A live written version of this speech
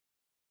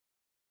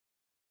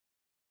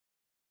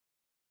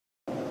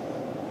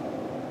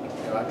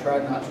know, I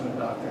tried not to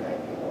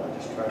indoctrinate people. I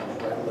just tried to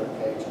write a little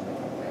page and make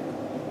them think.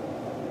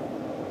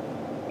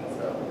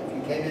 So if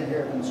you came in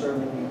here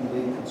conservative, you can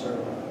leave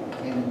conservative. If you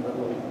came in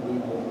liberal, you can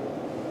leave liberal.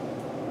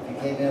 If you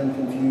came in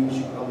confused,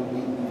 you probably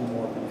leave even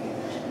more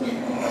confused.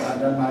 I've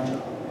done my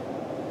job.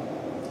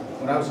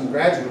 When I was in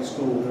graduate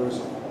school, there was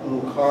a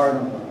little card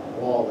on the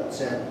wall that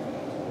said,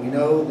 "We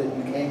know that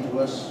you came to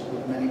us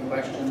with many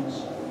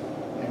questions,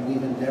 and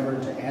we've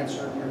endeavored to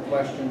answer your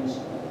questions,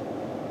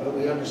 but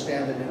we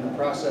understand that in the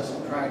process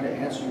of trying to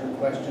answer your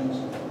questions,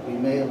 we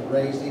may have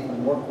raised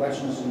even more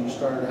questions than you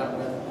started out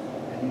with,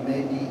 and you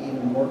may be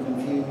even more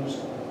confused,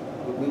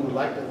 but we would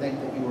like to think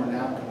that you are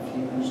now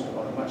confused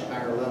on a much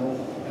higher level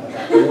and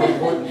about more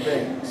important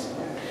things.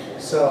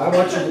 So I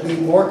want you to be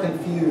more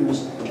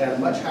confused at a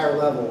much higher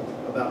level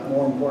about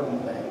more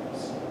important things."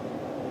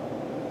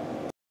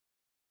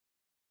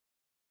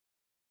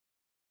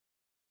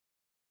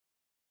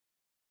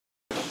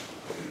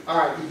 All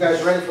right, you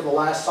guys ready for the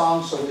last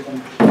song so we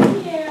can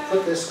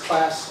put this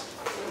class?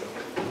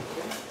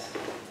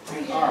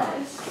 All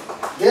right.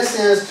 This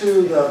is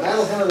to the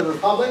Battle Hymn of the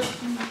Republic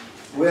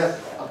with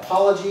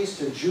apologies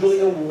to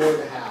Julia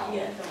Ward Howe.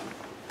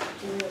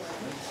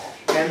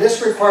 And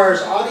this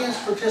requires audience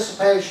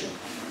participation.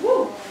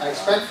 I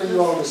expect for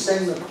you all to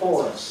sing the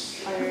chorus.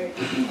 You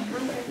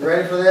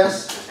ready for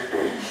this?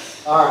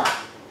 All right.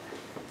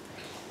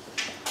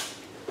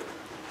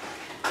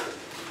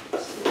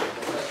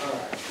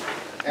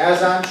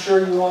 As I'm sure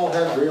you all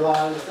have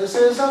realized, this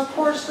is a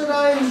course that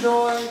I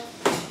enjoy,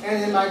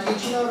 and in my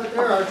teaching of it,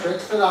 there are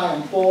tricks that I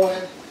employ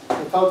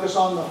to focus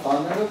on the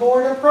fun and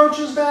avoid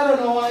approaches that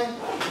annoy.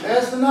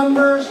 As the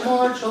numbers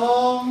march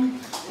along,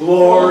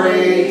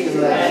 glory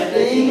to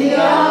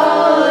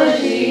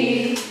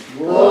epidemiology,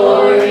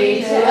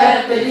 glory to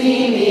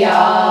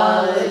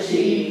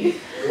epidemiology,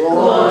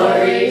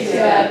 glory to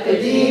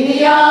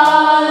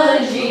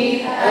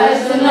epidemiology,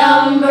 as the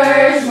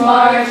numbers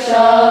march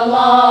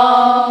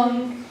along.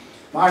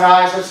 Mine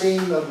eyes have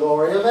seen the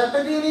glory of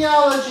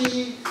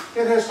epidemiology.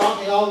 It has taught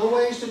me all the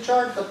ways to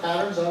chart the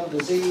patterns of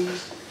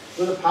disease.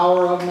 With the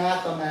power of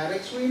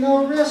mathematics, we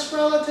know risk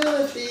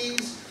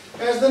relativities.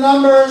 As the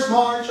numbers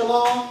march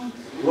along,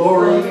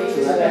 glory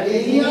to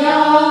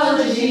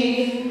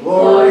epidemiology,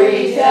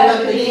 glory to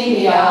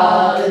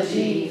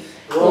epidemiology,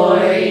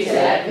 glory to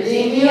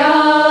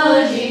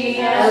epidemiology,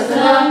 as the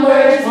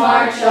numbers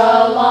march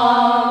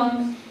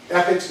along.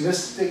 Epic's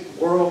mystic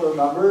world of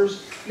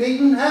numbers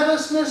needn't have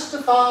us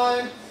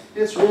mystified.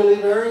 It's really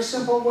very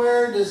simple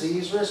where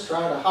disease risks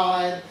try to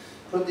hide.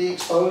 Put the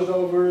exposed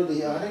over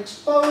the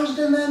unexposed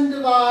and then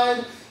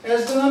divide.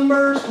 As the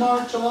numbers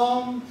march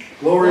along,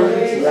 glory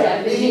to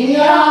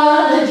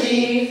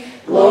epidemiology,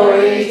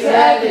 glory to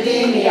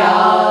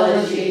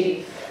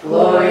epidemiology,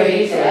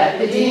 glory to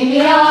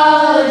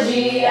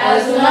epidemiology,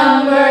 as the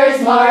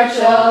numbers march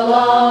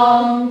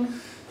along.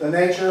 The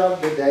nature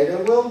of the data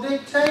will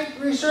dictate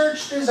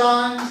research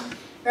designs,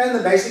 and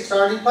the basic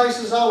starting place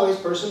is always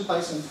person,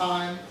 place, and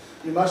time.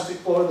 You must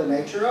explore the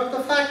nature of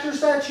the factors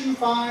that you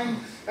find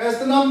as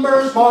the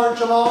numbers march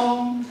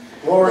along.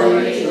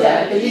 Glory to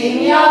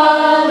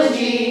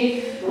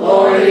epidemiology,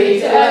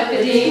 glory to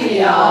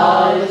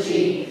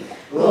epidemiology,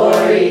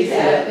 glory to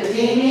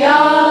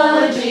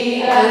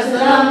epidemiology, as the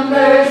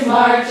numbers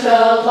march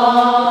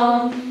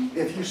along.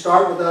 If you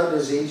start with a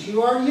disease,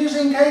 you are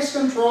using case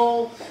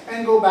control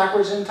and go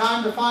backwards in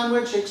time to find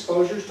which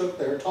exposures took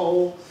their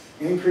toll.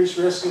 Increased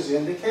risk is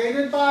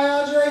indicated by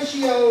odds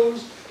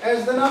ratios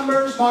as the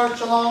numbers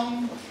march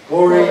along.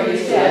 Glory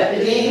to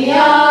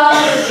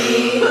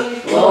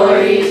epidemiology,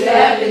 glory to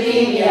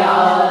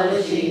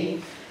epidemiology,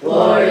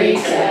 glory to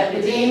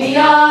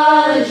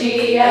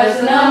epidemiology, as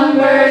the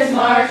numbers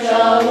march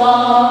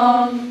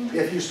along.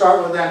 If you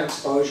start with an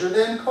exposure,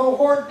 then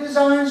cohort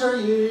designs are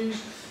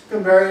used,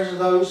 comparing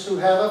those who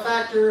have a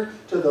factor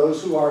to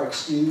those who are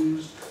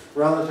excused.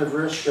 Relative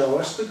risks show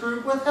us the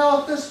group with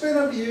health that's been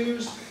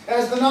abused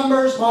as the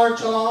numbers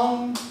march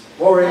along.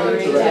 Glory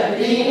to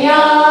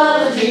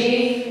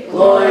epidemiology,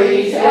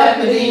 glory to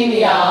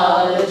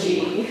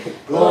epidemiology,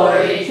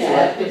 glory to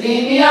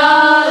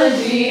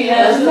epidemiology,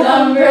 as the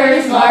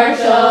numbers march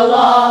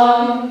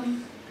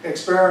along.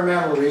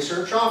 Experimental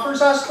research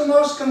offers us the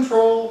most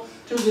control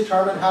to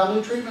determine how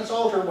new treatments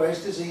alter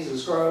ways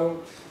diseases grow.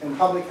 In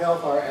public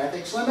health, our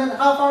ethics limit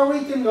how far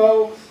we can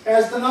go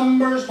as the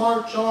numbers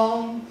march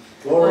along.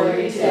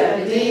 Glory to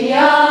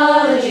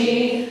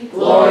epidemiology,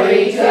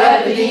 glory to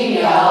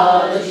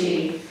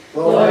epidemiology,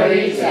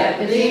 glory to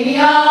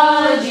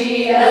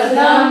epidemiology, as the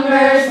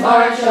numbers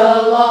march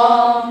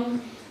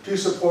along. To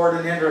support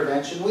an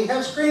intervention, we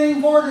have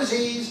screening for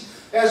disease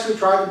as we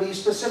try to be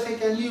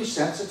specific and use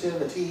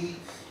sensitivity.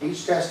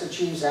 Each test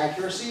achieves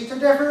accuracy to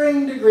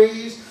differing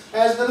degrees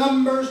as the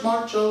numbers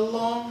march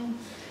along.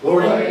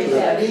 Glory to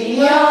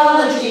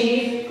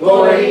epidemiology,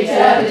 glory to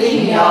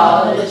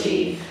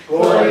epidemiology,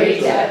 glory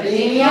to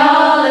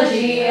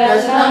epidemiology,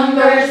 as the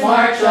numbers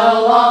march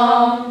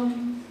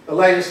along. The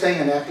latest thing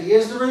in epi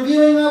is the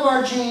reviewing of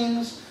our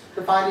genes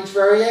to find each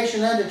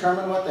variation and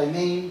determine what they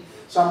mean.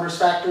 Some risk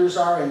factors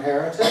are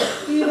inherited,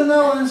 even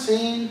though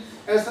unseen,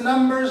 as the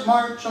numbers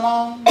march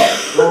along.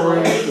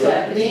 Glory to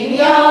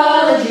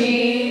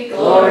epidemiology,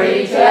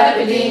 glory to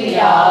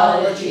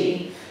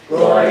epidemiology,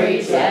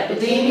 glory to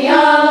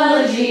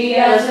epidemiology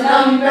as the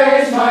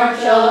numbers march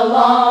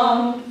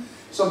along.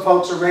 Some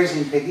folks are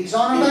raising piggies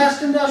on a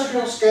vast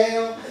industrial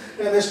scale,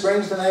 and this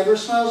brings the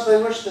neighbors smells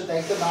they wish that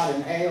they could not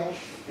inhale.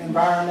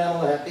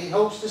 Environmental epi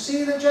hopes to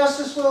see that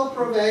justice will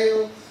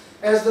prevail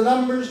as the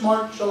numbers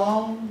march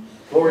along.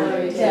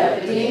 Glory to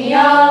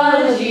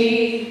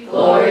epidemiology,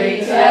 glory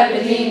to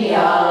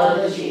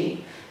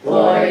epidemiology,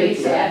 glory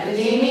to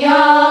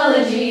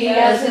epidemiology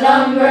as the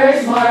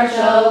numbers march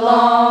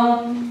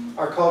along.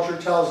 Our culture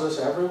tells us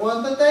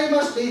everyone that they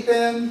must be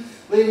thin,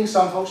 leading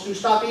some folks to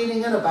stop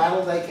eating in a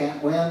battle they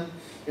can't win.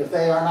 If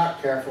they are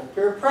not careful,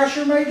 peer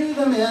pressure may do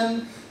them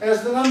in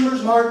as the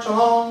numbers march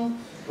along.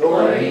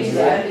 Glory to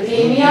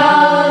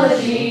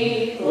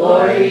epidemiology,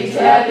 glory to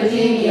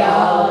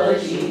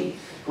epidemiology,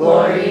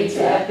 glory to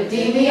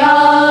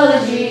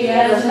epidemiology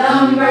as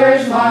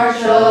numbers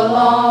march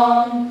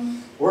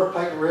along.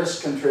 Workplace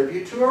risks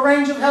contribute to a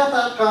range of health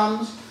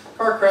outcomes.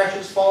 Car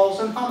crashes, falls,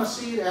 and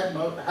homicide add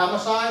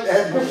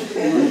most.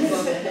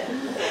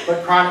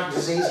 But chronic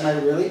disease may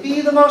really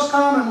be the most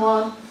common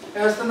one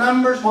as the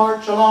numbers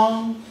march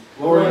along.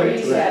 Glory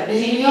to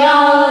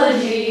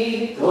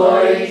epidemiology,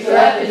 glory to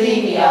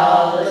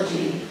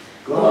epidemiology,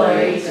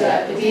 glory to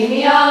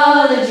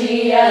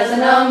epidemiology as the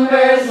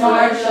numbers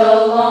march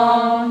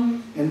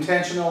along.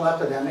 Intentional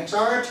epidemics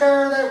are a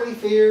terror that we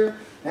fear.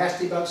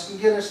 Nasty bugs can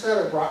get us that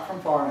are brought from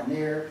far and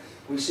near.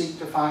 We seek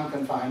to find,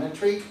 confine, and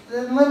treat,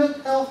 and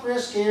limit health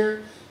risk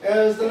here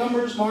as the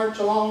numbers march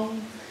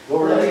along.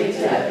 Glory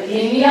to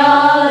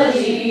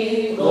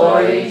epidemiology,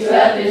 glory to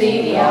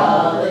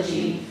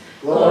epidemiology,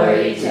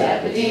 glory to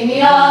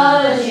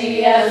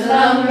epidemiology as the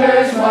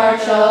numbers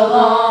march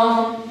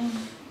along.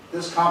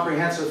 This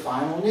comprehensive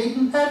final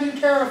needn't have you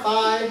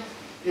terrified.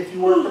 If you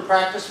work to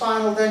practice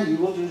final, then you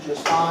will do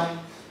just fine.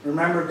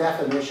 Remember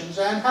definitions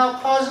and how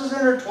causes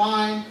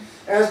intertwine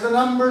as the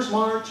numbers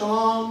march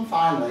along.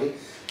 Finally,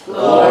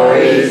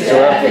 glory to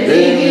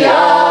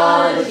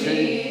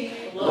epidemiology,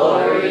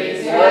 glory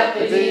to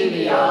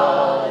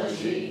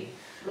epidemiology,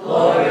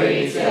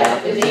 glory to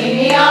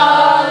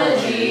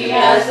epidemiology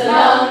as the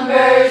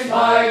numbers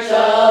march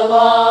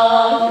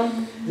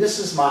along. This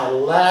is my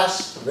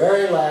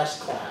very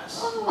last class.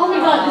 Oh my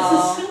God, this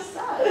is so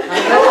sad.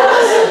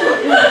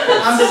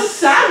 I'm so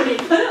sad when you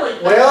put it like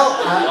that. Well,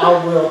 I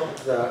will.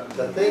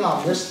 The thing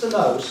I'll miss the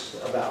most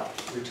about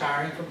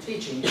retiring from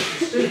teaching is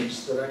the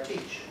students that I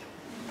teach.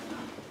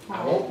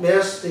 I won't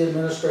miss the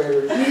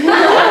administrators.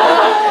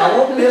 I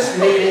won't miss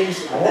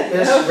meetings. I won't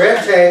miss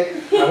red tape.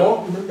 I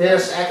won't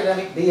miss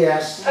academic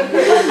BS. I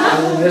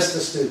will miss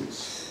the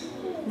students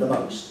the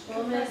most.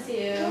 We'll miss you.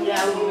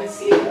 Yeah, we'll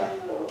miss you.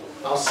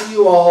 I'll see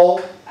you all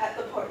At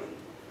the party.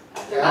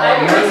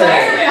 on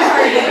Monday.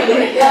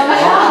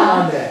 On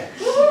Monday.